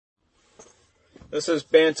This is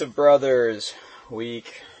Band of Brothers,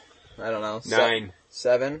 week, I don't know. 9.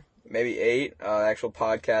 7, maybe 8, actual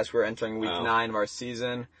podcast. We're entering week 9 of our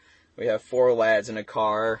season. We have 4 lads in a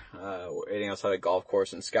car, waiting outside a golf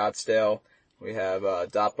course in Scottsdale. We have,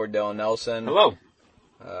 Doppler Dylan Nelson. Hello.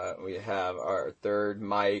 We have our third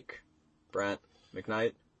Mike, Brent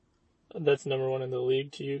McKnight. That's number 1 in the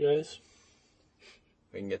league to you guys.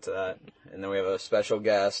 We can get to that. And then we have a special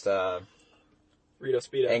guest, Rito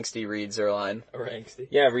Speedo. Angsty Reed Zerline. Or Angsty.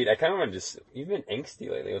 Yeah, Reed, I kind of want to just... You've been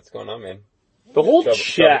angsty lately. What's going on, man? The whole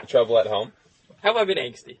chat. Trouble at home? How have I been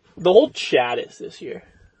angsty? The whole chat is this year.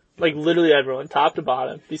 Like, literally everyone, top to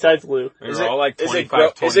bottom, besides Luke. We're all like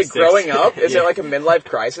 25, is it 26. growing up? Is it like a midlife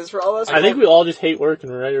crisis for all of us? I think we all just hate work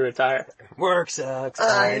and we're ready to retire. Work sucks.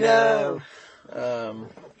 I know.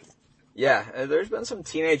 Yeah, there's been some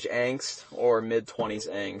teenage angst or mid-20s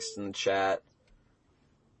angst in the chat.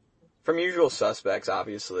 From usual suspects,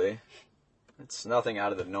 obviously. It's nothing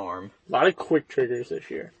out of the norm. A lot of quick triggers this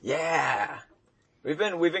year. Yeah. We've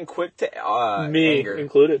been quick to Me anger.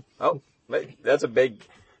 included. Oh, that's a big...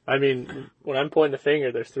 I mean, when I'm pointing the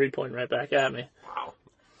finger, there's 3 pointing right back at me. Wow.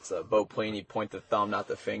 It's a Bo Pliny, point the thumb, not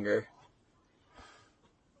the finger.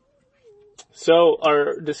 So,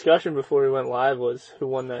 our discussion before we went live was who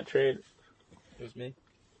won that trade. It was me.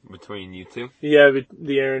 Between you two? Yeah,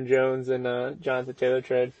 the Aaron Jones and Jonathan Taylor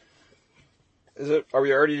trade. Are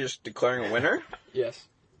we already just declaring a winner? Yes.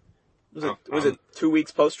 Was it 2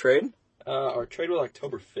 weeks post-trade? Our trade was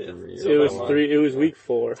October 5th. It was it was week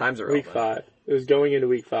 4. Times are week relevant. 5. It was going into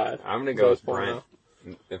week 5. I'm going to go with Brent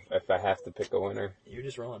if I have to pick a winner. You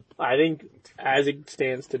just run. I think, as it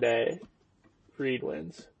stands today, Reed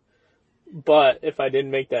wins. But if I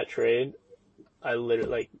didn't make that trade, I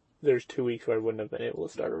literally, there's 2 weeks where I wouldn't have been able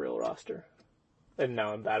to start a real roster. And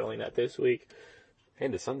now I'm battling that this week. Hey,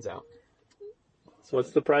 the sun's out. So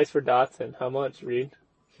what's the price for Dotson? How much, Reed?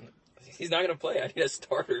 He's not going to play. I need a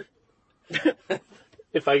starter.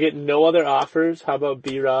 If I get no other offers, how about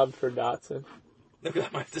B-Rob for Dotson? No, I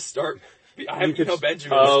might have to start. I have no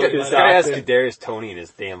Benjamin. Oh, This guy has Kadarius Toney in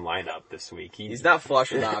his damn lineup this week. He's not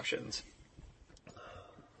flush with options.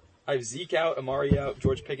 I have Zeke out, Amari out,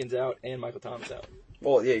 George Pickens out, and Michael Thomas out.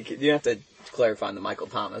 Well, yeah, you have to clarify on the Michael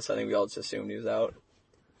Thomas. I think we all just assumed he was out.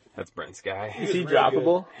 That's Brent's guy. Is he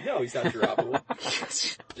droppable? Good. No, he's not droppable.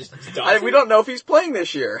 just We don't know if he's playing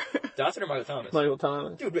this year. Dotson or Michael Thomas? Michael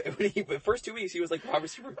Thomas. Dude, the first 2 weeks he was like wide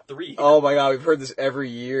receiver 3. Oh my god, we've heard this every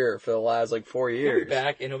year for the last 4 years. He'll be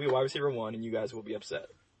back and he'll be wide receiver 1 and you guys will be upset.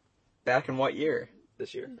 Back in what year?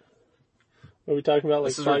 This year. Are we talking about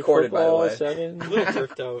this is flag recorded, football, by the way. 7? Little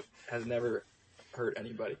turf toe has never hurt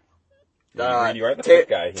anybody. You are the first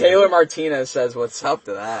guy here. Taylor Martinez says what's up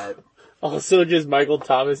to that. Also, just Michael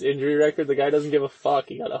Thomas injury record. The guy doesn't give a fuck.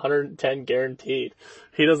 He got 110 guaranteed.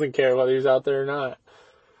 He doesn't care whether he's out there or not.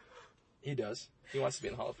 He does. He wants to be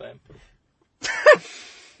in the Hall of Fame.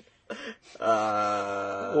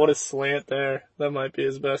 What a slant there. That might be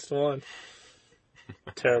his best one.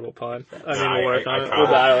 Terrible pun. I mean, we'll work on it. We'll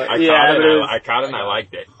dial it. I caught it and I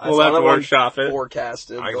liked it. We'll have to workshop it.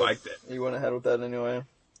 Forecasted. I liked it. You went ahead with that anyway.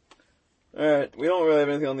 Alright, we don't really have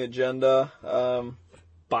anything on the agenda.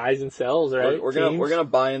 Buys and sells, right? We're gonna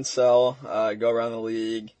buy and sell, go around the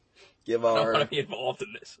league, give I don't our... want to be involved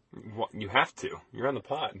in this. You have to. You're on the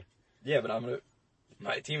pod. Yeah, but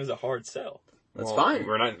my team is a hard sell. That's fine.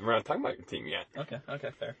 We're not talking about your team yet.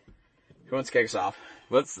 Okay, fair. Who wants to kick us off?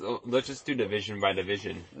 Let's just do division by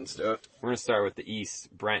division. Let's do it. We're gonna start with the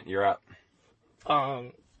East. Brent, you're up.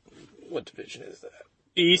 What division is that?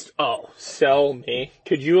 East. Oh, sell me.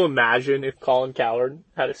 Could you imagine if Colin Coward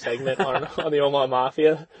had a segment on the Omaha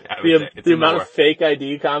Mafia? The amount of fake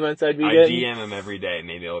ID comments I'd be getting. I DM him every day.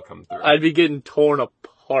 Maybe it'll come through. I'd be getting torn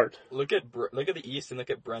apart. Look at the East and look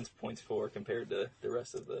at Brent's points for compared to the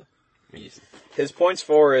rest of the East. His points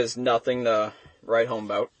for is nothing to write home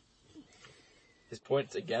about. His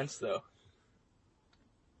points against, though.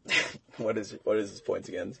 What is his points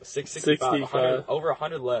against? 665. Over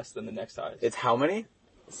 100 less than the next highest. It's how many?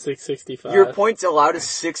 665. Your points allowed is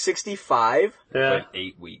 665? Yeah.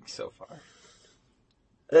 Played 8 weeks so far.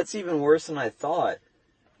 That's even worse than I thought.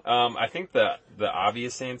 I think the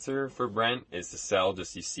obvious answer for Brent is to sell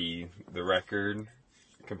just you see the record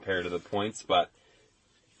compared to the points, but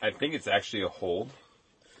I think it's actually a hold.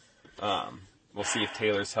 We'll see if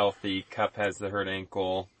Taylor's healthy. Cup has the hurt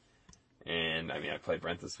ankle. And, I played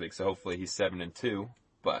Brent this week, so hopefully he's 7-2,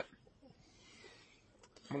 but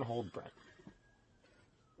I'm going to hold Brent.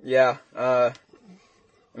 Yeah,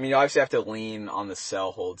 you obviously have to lean on the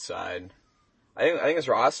sell-hold side. I think his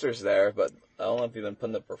roster's there, but I don't know if he's been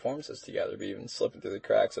putting the performances together, but even slipping through the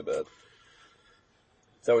cracks a bit.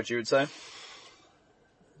 Is that what you would say?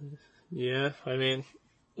 Yeah, I mean,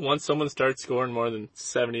 once someone starts scoring more than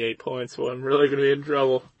 78 points, well, I'm really going to be in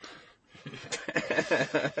trouble.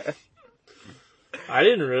 I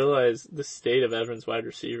didn't realize the state of Evans' wide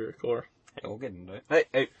receiver core. Hey, we'll get into it.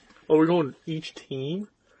 Hey. Oh, we're going each team?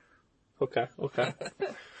 Okay.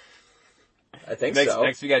 I think Next,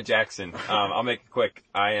 so. we got Jackson. I'll make it quick.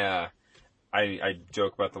 I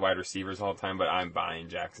joke about the wide receivers all the time, but I'm buying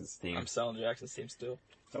Jackson's team. I'm selling Jackson's team still.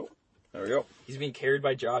 Oh, there we go. He's being carried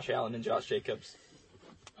by Josh Allen and Josh Jacobs.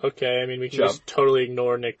 Okay, I mean, we can Chubb. just totally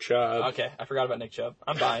ignore Nick Chubb. Okay, I forgot about Nick Chubb.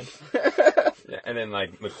 I'm buying. Yeah, and then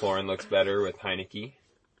like McLaurin looks better with Heineke.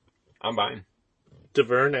 I'm buying.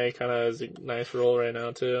 DuVernay kind of has a nice role right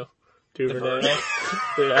now, too. DuVernay.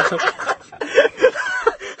 DuVernay? Yeah.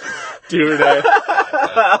 DuVernay.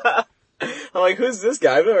 I'm like, who's this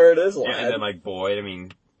guy? I've never heard of this Yeah, lad. and then like Boyd, I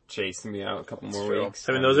mean, chasing me out a couple more true. weeks.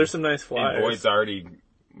 I mean, those are some nice flyers. And Boyd's already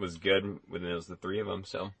was good when it was the three of them,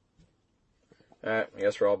 so. Alright, I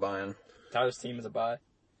guess we're all buying. Tyler's team is a buy.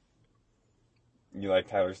 You like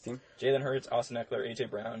Tyler's team? Jalen Hurts, Austin Eckler, A.J.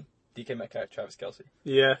 Brown, DK Metcalf, Travis Kelce.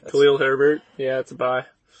 Yeah, Khalil Herbert. Yeah, it's a buy.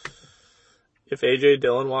 If A.J.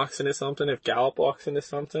 Dillon walks into something, if Gallup walks into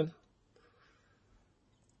something.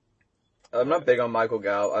 I'm not big on Michael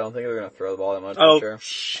Gallup. I don't think they're going to throw the ball that much Oh, for sure.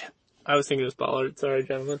 shit. I was thinking it was Ballard. Sorry,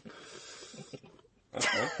 gentlemen.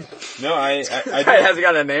 Okay. No, I Guy do, hasn't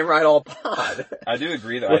got a name right all pod. I do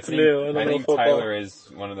agree though. What's I think, new? I don't I know think football. Tyler is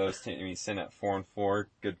one of those teams. I mean, he's sitting at 4-4,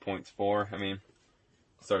 good points 4. I mean,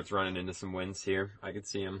 starts running into some wins here. I could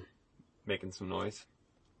see him making some noise.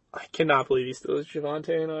 I cannot believe he still has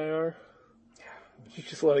Javonte in IR. You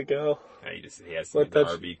just let it go. Yeah, he has to Let meet the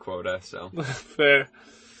that- RB quota, so. Fair.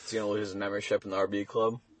 He's going to lose his membership in the RB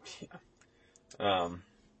club.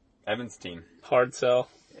 Evans' team. Hard sell.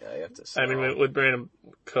 Yeah, you have to sell. I mean, with Brandon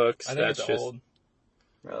Cooks, I think that's it's just... old.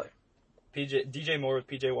 Really? DJ Moore with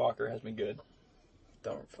PJ Walker has been good.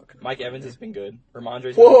 Don't fucking... Mike Evans has been good.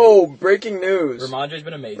 Ramondre's Whoa! Breaking news! Ramondre's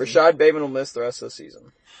been amazing. Rashad Bateman will miss the rest of the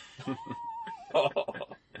season.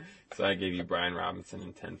 So I gave you Brian Robinson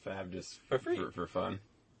and 10 fab just For free. for fun.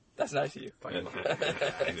 That's nice of you.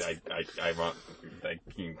 I want, like,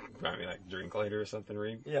 can you buy me, like, drink later or something,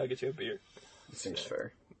 Reed? Yeah, I'll get you a beer. Seems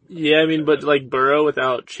fair. Yeah, I mean, but like Burrow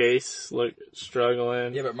without Chase, look,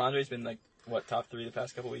 struggling. Yeah, but Ramondre's been like, what, top 3 the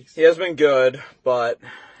past couple weeks? He has been good, but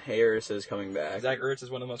Harris is coming back. Zach Ertz is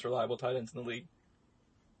one of the most reliable tight ends in the league.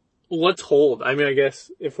 Let's hold. I mean, I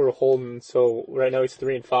guess if we're holding, so right now he's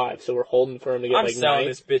 3-5, so we're holding for him to get I'm like selling 9.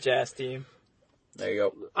 this bitch ass team. There you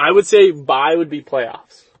go. I would say buy would be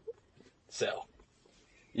playoffs. Sell.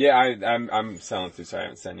 Yeah, I'm selling too, so I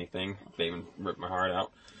haven't said anything. They even ripped my heart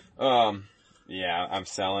out. Yeah, I'm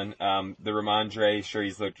selling. The Ramondre, sure,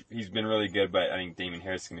 he's been really good, but I think Damon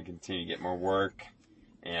Harris is going to continue to get more work.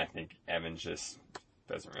 And I think Evans just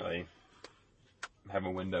doesn't really have a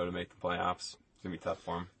window to make the playoffs. It's going to be tough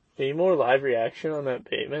for him. Any more live reaction on that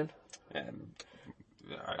Bateman? And,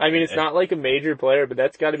 I mean, it's not like a major player, but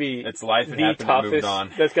that's got to be It's life. It the happened. It moved toughest.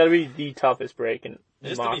 on. That's got to be the toughest break in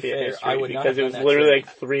Just to be Mafia fair, history I would not because have it was done that literally trade.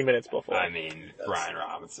 like 3 minutes before. I mean, Brian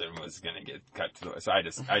Robinson was going to get cut to the... So I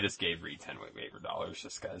just gave Reed 10 waiver dollars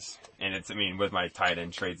just because. And it's, I mean, with my tight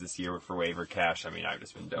end trades this year for waiver cash, I mean, I've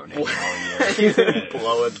just been donating all year.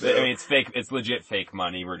 Blow it, I mean, it's fake. It's legit fake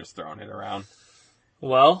money. We're just throwing it around.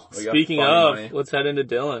 Well, We got speaking funny of, money. let's head into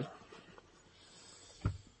Dylan.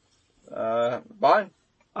 Buying.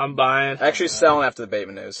 I'm buying. Actually selling after the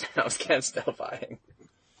Bateman news. I was kind of still buying.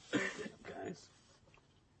 Guys.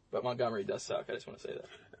 But Montgomery does suck. I just want to say that.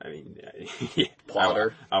 I mean, yeah.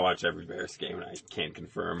 Plotter. I watch every Bears game and I can't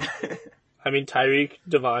confirm. I mean, Tyreek,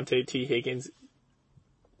 Devontae, T. Higgins,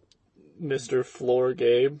 Mr. Floor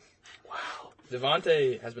Gabe.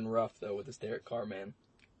 Devontae has been rough, though, with this Derek Carr, man.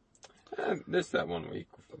 Just that 1 week.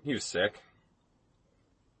 He was sick.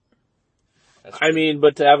 I mean,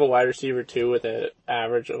 but to have a wide receiver too with an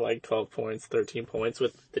average of like 12 points, 13 points,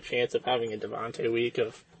 with the chance of having a Devontae week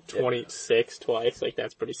of 26 twice, like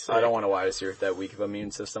that's pretty sick. I don't want a wide receiver with that weak of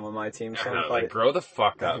immune system on my team. So I'm Like, grow the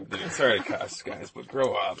fuck up, dude. Sorry to cuss, guys, but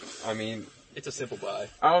grow up. I mean, It's a simple buy.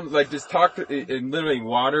 I don't, like, just talk to, literally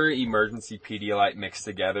water, emergency Pedialyte mixed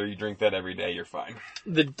together. You drink that every day, you're fine.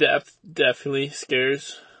 The depth definitely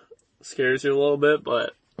scares you a little bit,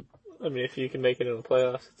 but I mean, if you can make it in the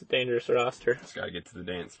playoffs, it's a dangerous roster. Just gotta get to the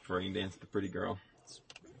dance before you can dance with the pretty girl.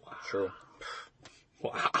 True.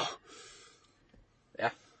 Wow. Yeah.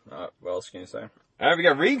 What else can you say? Alright, we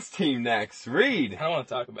got Reed's team next. Reed! I don't want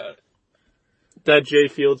to talk about it. That Jay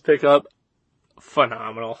Fields pickup,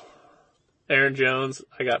 phenomenal. Aaron Jones,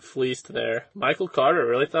 I got fleeced there. Michael Carter,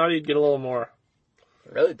 really thought he'd get a little more.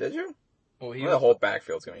 Really? Did you? Well, The whole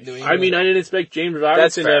backfield's going to be. I mean, I didn't expect James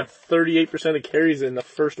Robinson to have 38% of carries in the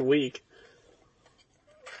first week.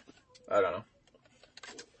 I don't know.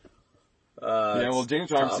 Well, James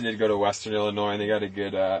Robinson did go to Western Illinois, and they got a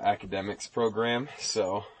good academics program.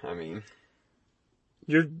 So, I mean,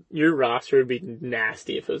 your roster would be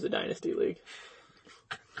nasty if it was a dynasty league.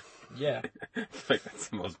 Yeah. I feel like that's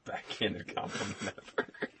the most backhanded compliment ever.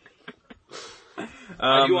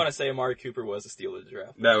 I do want to say Amari Cooper was a steal of the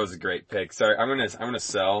draft. That was a great pick. Sorry, I'm gonna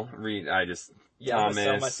sell. I'm Thomas. gonna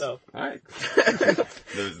sell myself. All right.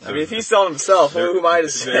 I mean, if he's selling himself, who am I to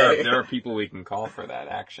say? There are people we can call for that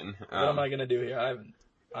action. What am I gonna do here? I'm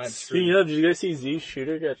Speaking screwed. of, did you guys see Z's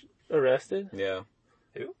shooter get arrested? Yeah.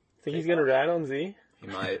 Who? Think he's gonna rat on Z? He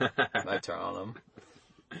might turn on him.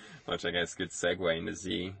 Which I guess good segue into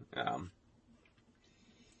Z. Kind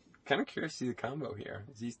of curious to see the combo here.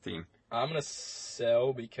 Z's team. I'm gonna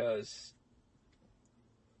sell because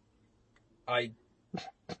I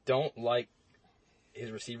don't like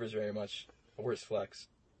his receivers very much or his flex.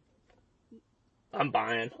 I'm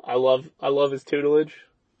buying. I love his tutelage.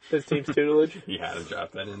 His team's tutelage. You had to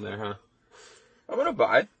drop that in there, huh? I'm gonna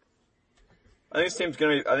buy. I think his team's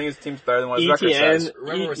better than what his record ETN. says.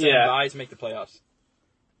 Remember we're saying buys make the playoffs.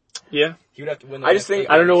 Yeah. He would have to win. I just think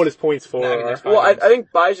I don't know what his points for No, are. there's Well, I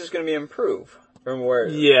think buy is just gonna be improve from where.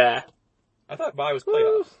 Yeah, I thought buy was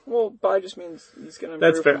playoffs. Well, buy just means he's gonna.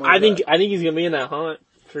 that's improve fair. from where I he's think at. he's gonna be in that hunt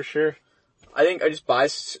for sure. I think I just buy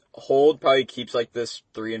hold probably keeps like this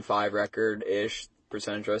 3-5 record ish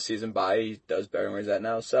percentage rest season. Buy he does better than where he's at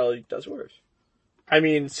now. Sell he does worse. I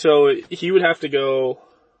mean, so he would have to go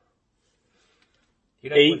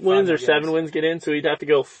He'd have to 8 win wins or 5 7 games. wins get in, so he'd have to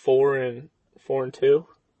go 4-2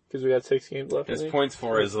 because we got 6 games left. I His think. points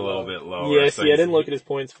for is a little bit lower. Yeah, so see, I didn't look at his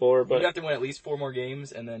points for, but He'd have to win at least 4 more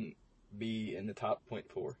games and then be in the top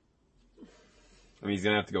 0.4. I mean, he's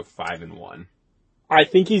gonna have to go 5-1. I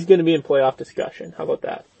think he's going to be in playoff discussion. How about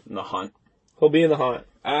that? In the hunt. He'll be in the hunt.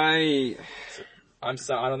 I I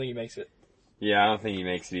don't think he makes it. Yeah, I don't think he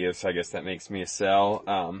makes it either, so I guess that makes me a sell.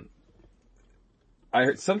 I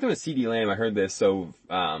heard something with CD Lamb. I heard this. So,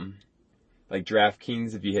 like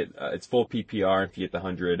DraftKings, if you hit, it's full PPR. If you hit the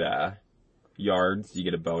 100 yards, you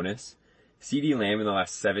get a bonus. CD Lamb in the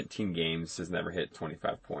last 17 games has never hit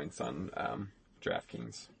 25 points on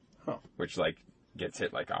DraftKings, which like gets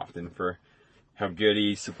hit like often for how good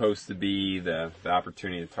he's supposed to be, the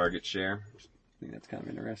opportunity to target share. I think that's kind of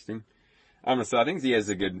interesting. So I think he has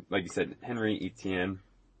a good, like you said, Henry, Etienne.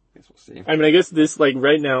 I guess we'll see. I mean, I guess this, like,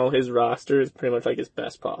 right now, his roster is pretty much like his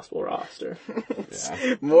best possible roster.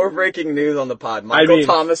 Yeah. More breaking news on the pod. Michael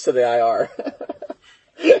Thomas to the IR.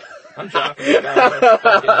 I'm dropping this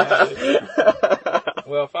guy.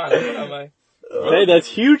 Well, fine. I'm my Hey, that's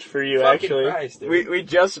huge for you, fucking actually. Christ, dude. we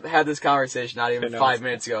just had this conversation not even 5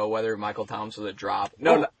 minutes ago whether Michael Thomas was a drop.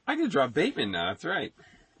 No, I can drop Bateman now. That's right.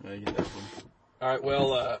 All right,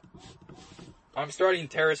 well, I'm starting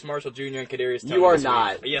Terrace Marshall Jr. and Kadarius Toney You are this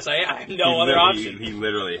not. week. Yes, I am. I have no other option. He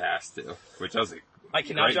literally has to, which I was like, I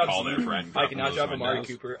cannot great drop call there, Zeke. Brent, I cannot dropping drop those Amari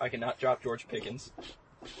windows. Cooper. I cannot drop George Pickens.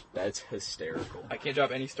 that's hysterical. I can't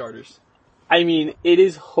drop any starters. I mean, it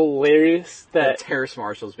is hilarious that, Terrace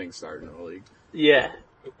Marshall's being started in the league. yeah.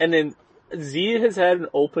 And then Z has had an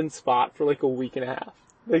open spot for like a week and a half.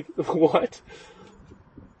 Like, what?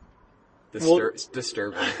 It's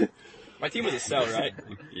disturbing. My team was a sell, right?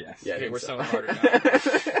 Yes. Yeah. Okay, we're so. selling harder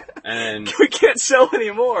now. And We can't sell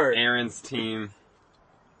anymore. Aaron's team,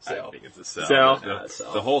 I Sell. think it's a sell.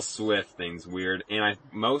 Sell. The whole Swift thing's weird. And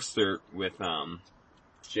Mostert with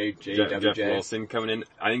Jeff Wilson coming in.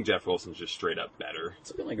 I think Jeff Wilson's just straight up better.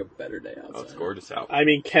 It's looking like a better day outside. Oh, it's gorgeous out. I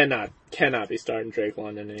mean, cannot be starting Drake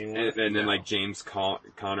London anymore. And then like James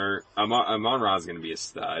Conner, Amon-Ra is going to be a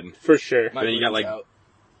stud. For sure. But then you got Williams like, out.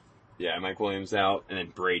 yeah, Mike Williams out, and then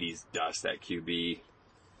Brady's dust at QB.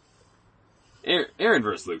 Aaron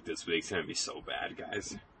versus Luke this week's going to be so bad,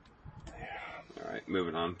 guys. All right,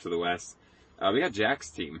 moving on to the West. We got Jack's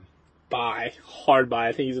team. Hard buy.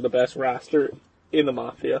 I think he's the best roster in the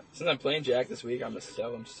Mafia. Since I'm playing Jack this week, I'm gonna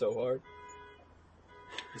sell him so hard.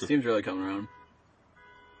 This team's really coming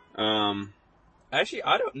around. Actually,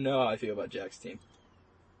 I don't know how I feel about Jack's team.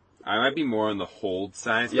 I might be more on the hold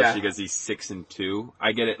side, especially because he's 6-2.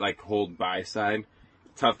 I get it, like hold buy side.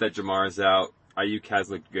 Tough that Jamar's out. Ayuk has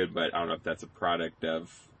looked good, but I don't know if that's a product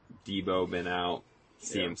of Debo been out.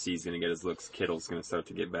 CMC's going to get his looks. Kittle's going to start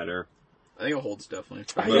to get better. I think it holds definitely.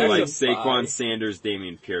 But Yeah, like it's a Saquon, buy. Sanders,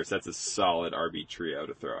 Damian Pierce, that's a solid RB trio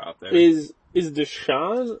to throw out there. Is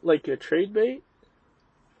Deshaun like a trade bait?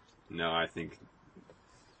 No, I think.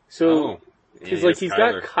 So, because yeah, like it's he's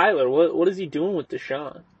Kyler. got Kyler. What is he doing with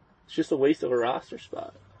Deshaun? It's just a waste of a roster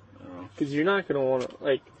spot. know. Because you're not going to want to,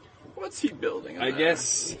 like... What's he building? I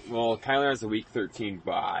guess, well, Kyler has a week 13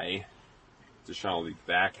 bye. Deshaun will be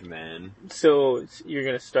back then. So you're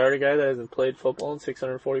going to start a guy that hasn't played football in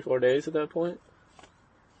 644 days at that point?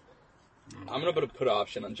 I'm going to put a put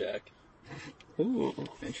option on Jack. Ooh.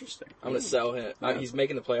 Interesting. I'm going to sell him. He's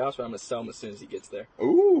making the playoffs, but I'm going to sell him as soon as he gets there.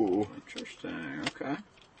 Ooh. Interesting. Okay.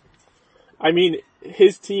 I mean,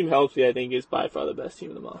 his team, healthy, I think, is by far the best team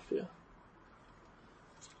in the Mafia.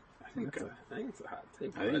 I think it's a hot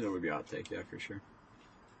take. I think that would be a hot take, yeah, for sure.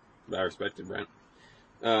 I respect it, Brent.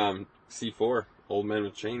 C4, Old Men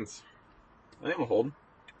with Chains. I think we'll hold.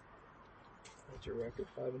 What's your record?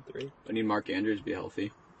 5-3. I need Mark Andrews to be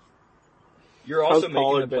healthy. You're also How's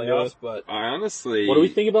Pollard making the been playoffs, but I honestly... What do we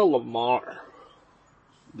think about Lamar?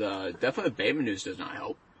 Definitely the Bateman news does not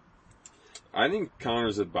help. I think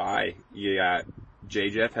Connor's a bye. You got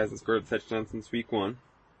J-Jeff hasn't scored a touchdown since week 1.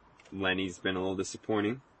 Lenny's been a little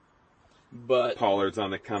disappointing. But Pollard's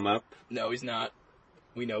on the come up. no, he's not.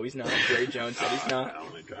 We know he's not. Jerry Jones said he's not. Oh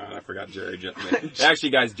my god, I forgot Jerry Jones. Actually,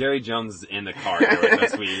 guys, Jerry Jones is in the car here with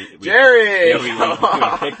us. Jerry!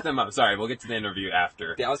 Yeah, we picked them up. Sorry, we'll get to the interview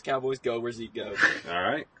after. Dallas Cowboys go where Zeke goes. All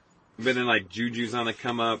right. But then, like, Juju's on the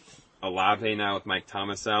come up. Olave now with Mike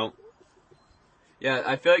Thomas out. Yeah,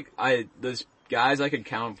 I feel like those guys I could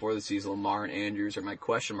count for the season, Lamar and Andrews, are my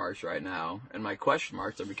question marks right now. And my question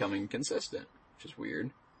marks are becoming consistent, which is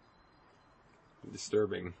weird.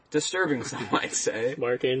 Disturbing, some might say.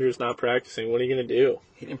 Mark Andrews not practicing. What are you going to do?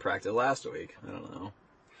 He didn't practice last week. I don't know.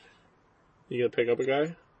 You going to pick up a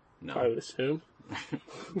guy? No. I would assume.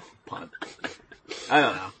 Punt. I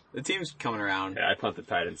don't know. The team's coming around. Yeah, I punt the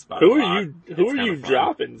tight end spot. Who are you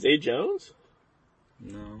dropping? Zay Jones?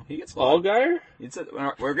 No, he gets Allgaier?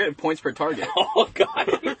 We're getting points per target.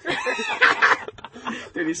 Allgaier.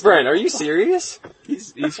 Dude, he's Brent, are you serious?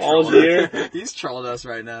 He's Algier. He's trolling us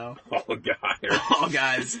right now. Allgaier. All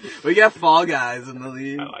guys. We got fall guys in the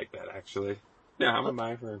league. I like that, actually. Yeah, I'm a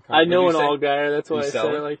buy for Connor. I know an all Allgaier. That's why I said sell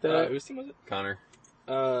it it? like that. Whose team was it? Connor.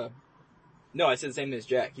 No, I said the same thing as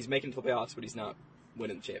Jack. He's making it to the playoffs, but he's not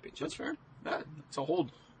winning the championship. That's fair. That's a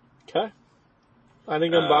hold. Okay. I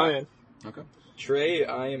think I'm buying. Okay. Trey,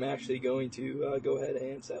 I am actually going to go ahead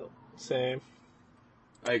and sell. Same.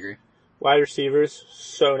 I agree. Wide receivers,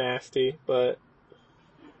 so nasty, but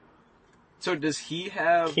So does he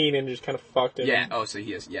have... Keenan just kind of fucked him. Yeah, oh, so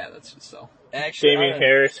he is... Yeah, that's just so. Actually, Damian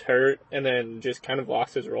Harris hurt, and then just kind of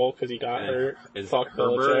lost his role because he got hurt. Is Fuck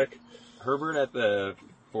Belichick. Herbert at the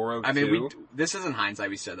 402? I mean, this is in hindsight,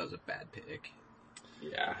 we said that was a bad pick.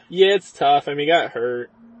 Yeah. Yeah, it's tough. I mean, he got hurt.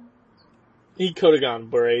 He could have gone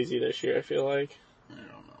brazy this year, I feel like. I don't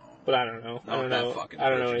know. But I don't know. I don't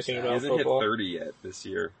know anything He about hasn't football. hit 30 yet this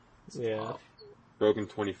year. Yeah. Broken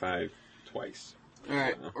 25 twice.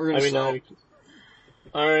 Alright, we're gonna sell.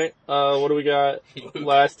 Alright, what do we got?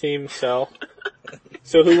 Last team, sell.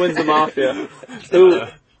 So who wins the Mafia?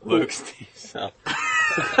 Luke's team, so.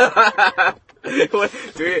 What?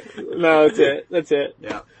 No, that's it.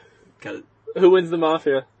 Yeah. Cause Who wins the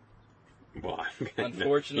Mafia? Well,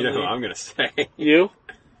 Unfortunately. You know who I'm going to say. You?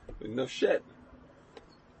 No shit.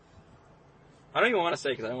 I don't even want to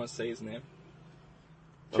say because I don't want to say his name.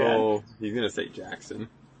 Jack. Oh, he's going to say Jackson.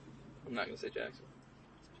 I'm not going to say Jackson.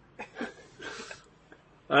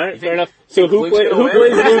 Alright, fair enough. So who Luke's gonna win?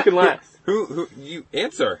 plays Luke and last? Who, you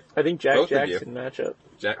answer. I think Both of you. Jackson matchup.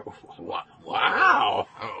 Wow.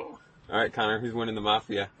 Oh. Alright, Connor, who's winning the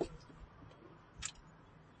Mafia? That's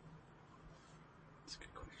a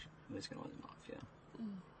good question. Who's gonna win the Mafia?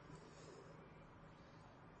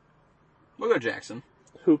 We'll go Jackson.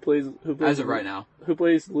 Who plays As of right now. Who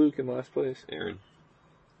plays Luke in last place? Aaron.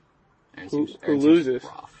 Who loses?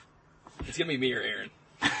 It's going to be me or Aaron.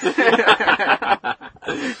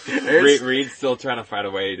 Reed's still trying to find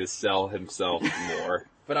a way to sell himself more.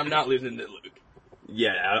 But I'm not losing to Luke.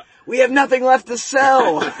 Yeah. We have nothing left to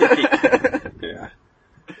sell! Yeah.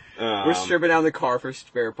 We're stripping down the car for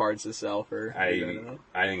spare parts to sell for... I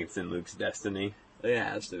think it's in Luke's destiny. It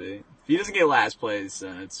has to be. If he doesn't get last place,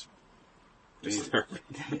 then it's... Disturbing.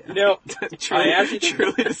 You know, truly, I actually think,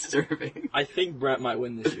 truly disturbing. I think Brent might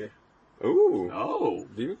win this year. Ooh. Oh.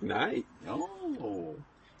 Duke Knight. Oh.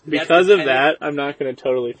 Because of that, I'm not going to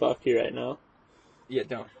totally fuck you right now. Yeah,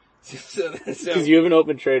 don't. Because you have an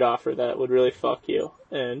open trade offer that would really fuck you,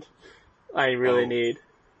 and I really need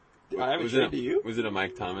I haven't traded to you. Was it a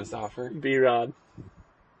Mike Thomas offer? B-Rod.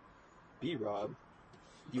 B-Rob.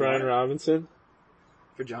 Brian Robinson.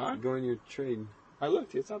 For John? Go in your trade. I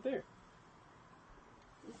looked. It's not there.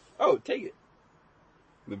 Oh, take it.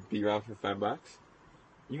 The B-Rob for $5?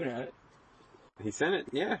 You can have it. He sent it,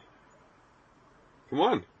 yeah. Come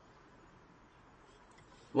on.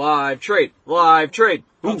 Live trade. Live trade.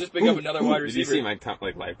 I'll just pick up another wide Did you receiver. see Mike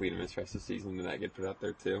likely to miss the rest of the season? Did that get put out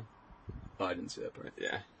there too? Oh, I didn't see that part.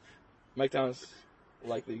 Yeah. Mike Thomas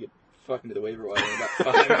likely to get fucked into the waiver wire in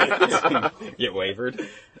about 5 minutes. Get wavered.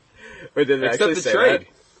 Wait, did it Except actually the say trade. that?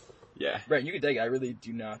 Yeah. Brent, you can take it. I really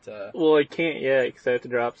do not. Well, I can't yet because I have to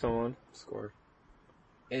drop someone. Score.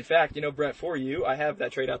 In fact, Brent, for you, I have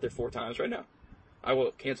that trade out there 4 times right now. I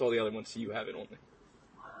will cancel all the other ones so you have it only.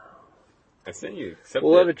 I sent you. Accept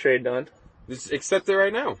We'll have a it. trade done. Just accept it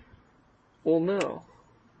right now. Well, no.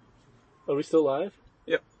 Are we still live?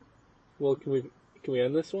 Yep. Well, can we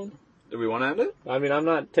end this one? Do we want to end it? I mean, I'm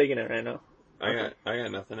not taking it right now. I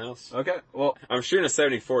got nothing else. Okay. Well, I'm shooting a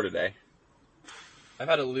 74 today. I've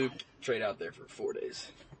had a Luke trade out there for 4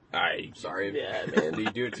 days. sorry. Yeah, man. Do you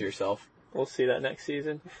do it to yourself? We'll see that next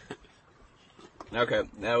season. Okay.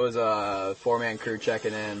 That was a 4-man crew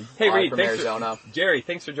checking in. Hey, live Reed, from thanks Arizona. Jerry,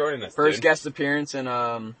 thanks for joining us. First dude. guest appearance in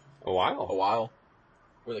A while. a while.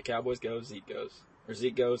 Where the Cowboys go, Zeke goes. Or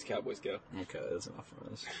Zeke goes, Cowboys go. Okay, that's enough for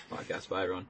this podcast. Bye, everyone.